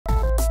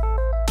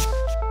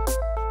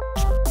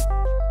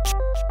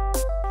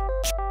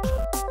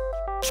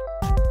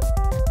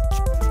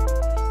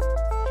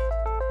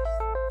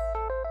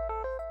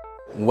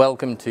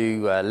Welcome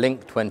to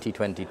LINNC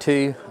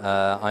 2022.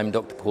 I'm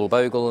Dr.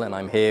 Bhogal and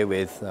I'm here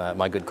with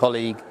my good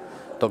colleague,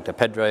 Dr.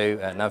 Pedro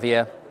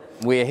Navia.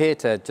 We're here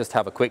to just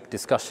have a quick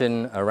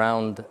discussion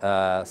around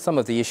some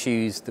of the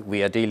issues that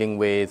we are dealing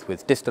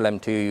with distal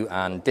M2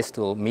 and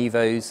distal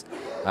MEVOs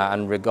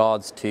in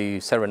regards to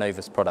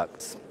Cerenovus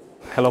products.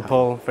 Hello,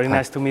 Paul. Very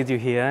nice to meet you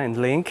here in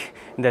LINNC,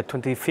 in the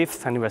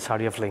 25th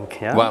anniversary of LINNC.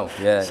 Yeah? Wow,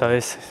 yeah. So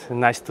it's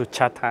nice to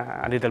chat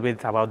a little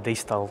bit about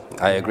distal.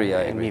 I agree.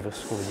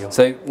 MEVOs with you.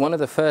 So one of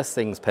the first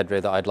things,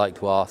 Pedro, that I'd like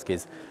to ask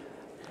is,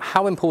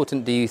 how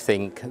important do you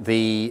think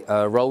the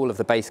role of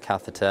the base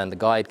catheter and the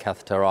guide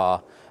catheter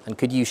are? And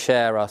could you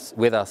share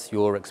with us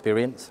your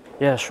experience?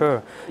 Yeah,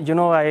 sure. You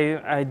know,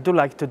 I do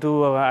like to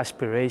do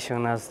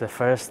aspiration as the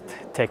first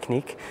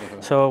technique.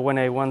 So when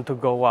I want to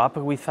go up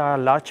with a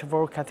large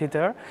bore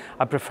catheter,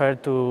 I prefer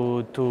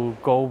to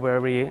go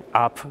very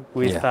up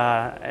with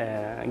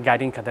a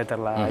guiding catheter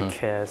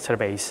like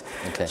Cerenovus.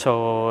 Okay.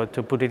 So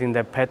to put it in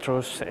the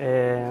Pedro's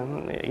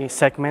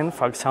segment,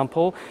 for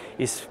example,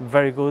 is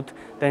very good.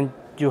 Then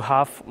you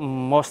have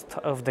most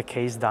of the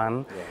case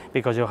done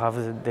because you have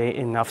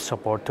enough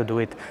support to do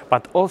it.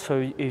 But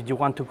also, if you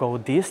want to go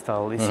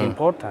distal, it's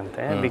important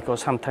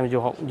because sometimes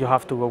you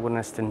have to go with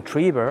a stent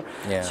retriever.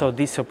 So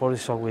this support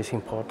is always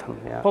important.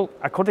 Yeah. Well,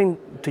 according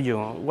to you,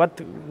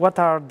 what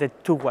are the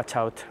two watch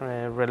out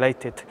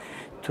related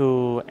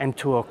to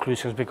M2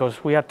 occlusions?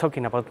 Because we are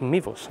talking about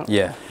MEVOs. Huh?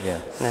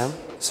 Yeah.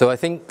 So I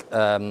think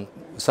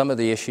some of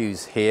the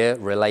issues here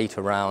relate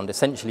around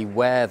essentially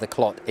where the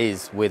clot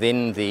is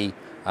within the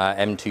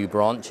M2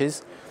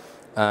 branches.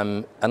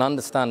 An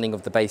understanding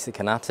of the basic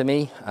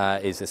anatomy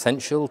is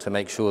essential to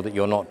make sure that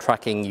you're not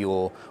tracking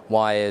your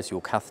wires,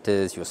 your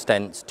catheters, your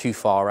stents too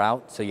far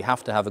out. So you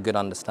have to have a good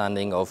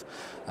understanding of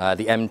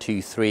the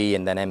M2-3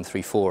 and then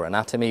M3-4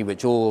 anatomy,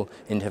 which all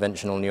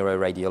interventional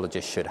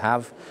neuroradiologists should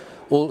have.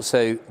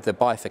 Also the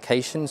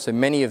bifurcation, so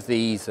many of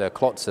these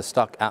clots are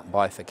stuck at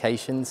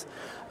bifurcations,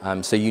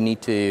 so you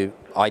need to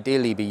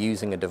ideally be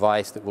using a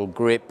device that will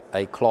grip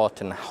a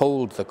clot and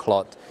hold the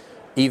clot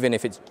even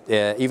if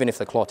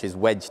the clot is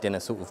wedged in a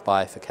sort of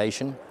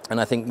bifurcation.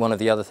 And I think one of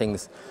the other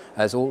things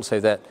is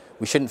also that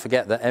we shouldn't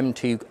forget that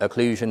M2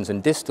 occlusions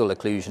and distal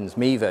occlusions,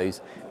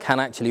 MEVOs, can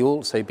actually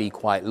also be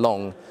quite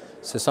long.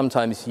 So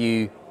sometimes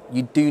you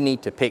do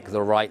need to pick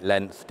the right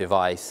length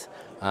device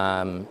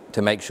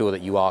to make sure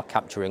that you are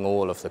capturing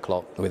all of the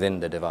clot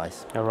within the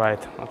device. You're right,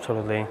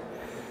 absolutely.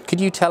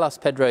 Could you tell us,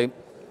 Pedro,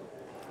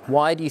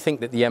 why do you think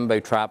that the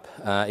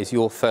EmboTrap is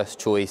your first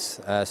choice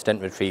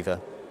stent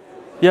retriever?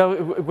 Yeah,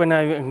 when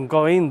I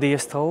go in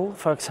distal,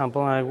 for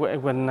example,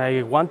 when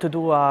I want to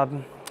do a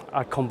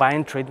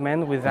combined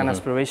treatment with an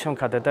aspiration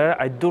catheter,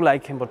 I do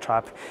like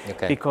EmboTrap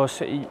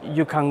because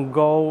you can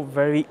go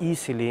very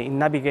easily. It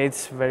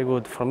navigates very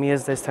good. For me,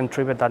 it's the stent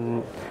retriever that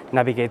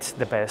navigates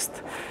the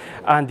best.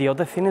 And the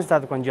other thing is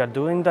that when you are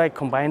doing the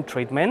combined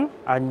treatment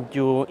and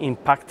you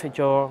impact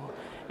your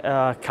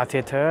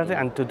catheter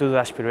and to do the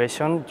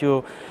aspiration,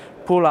 you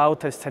pull out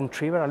the stent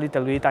retriever a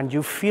little bit and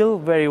you feel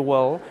very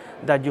well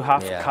that you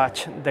have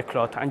catch the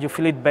clot and you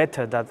feel it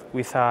better than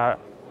with a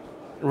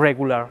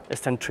regular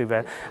stent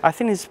retriever. I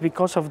think it's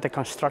because of the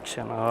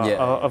construction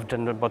of the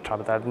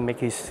EmboTrap that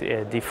makes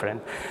it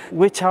different.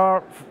 Which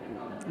are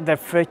the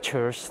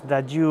features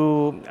that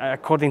you,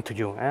 according to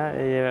you,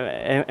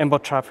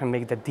 EmboTrap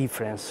make the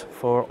difference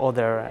for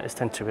other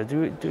stent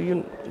retrievers? Do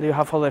you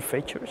have other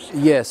features?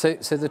 Yeah, so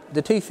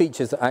the two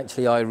features that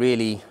actually I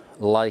really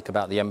like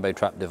about the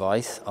EmboTrap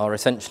device are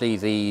essentially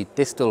the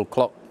distal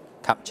clot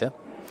capture,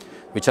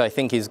 which I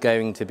think is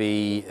going to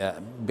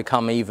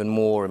become even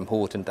more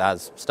important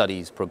as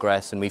studies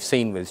progress. And we've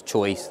seen with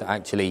CHOICE that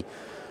actually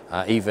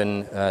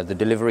even the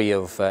delivery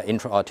of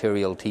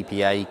intra-arterial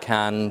TPA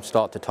can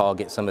start to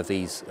target some of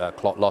these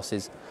clot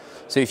losses.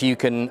 So if you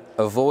can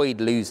avoid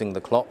losing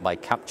the clot by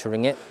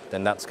capturing it,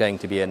 then that's going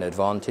to be an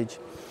advantage.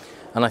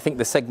 And I think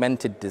the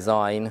segmented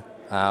design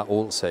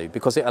also,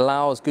 because it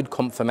allows good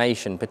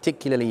conformation,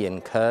 particularly in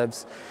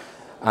curves.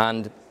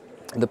 And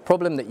the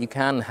problem that you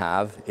can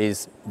have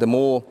is the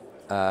more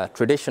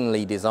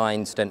traditionally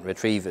designed stent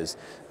retrievers,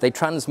 they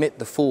transmit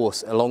the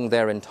force along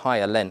their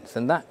entire length,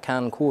 and that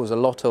can cause a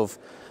lot of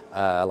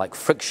like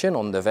friction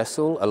on the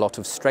vessel, a lot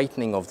of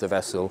straightening of the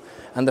vessel.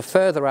 And the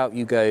further out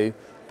you go,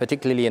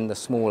 particularly in the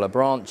smaller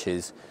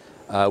branches,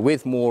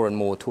 with more and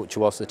more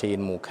tortuosity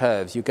and more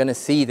curves, you're going to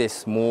see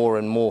this more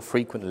and more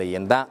frequently,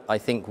 and that I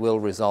think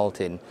will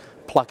result in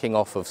plucking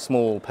off of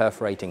small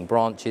perforating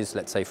branches,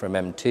 let's say from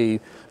M2,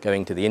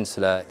 going to the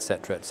insula,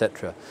 etc.,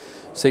 etc.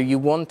 So you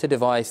want a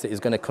device that is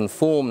going to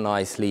conform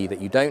nicely,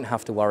 that you don't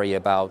have to worry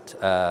about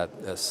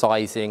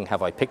sizing,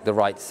 have I picked the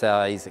right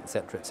size,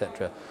 etc.,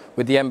 etc.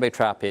 With the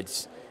EmboTrap,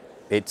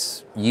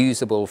 it's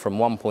usable from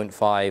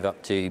 1.5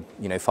 up to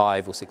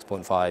 5 or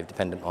 6.5,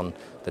 dependent on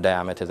the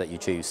diameter that you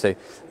choose. So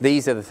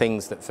these are the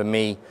things that for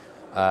me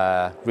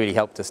really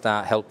help the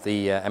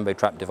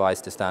EmboTrap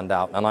device to stand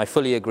out. And I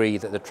fully agree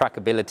that the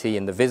trackability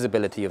and the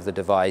visibility of the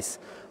device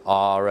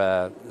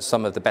are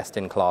some of the best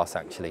in class,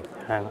 actually.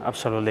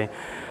 Absolutely.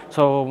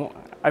 So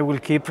I will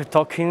keep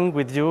talking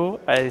with you.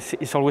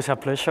 It's always a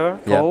pleasure,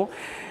 Paul.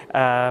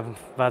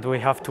 But we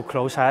have to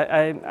close.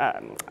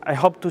 I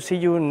hope to see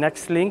you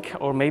next LINNC,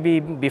 or maybe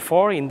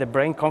before, in the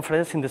Brain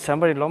Conference in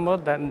December in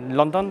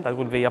London. That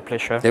would be a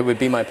pleasure. It would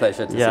be my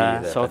pleasure to see you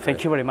there. So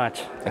thank you very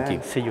much. Thank you.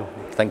 See you.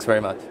 Thanks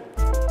very much.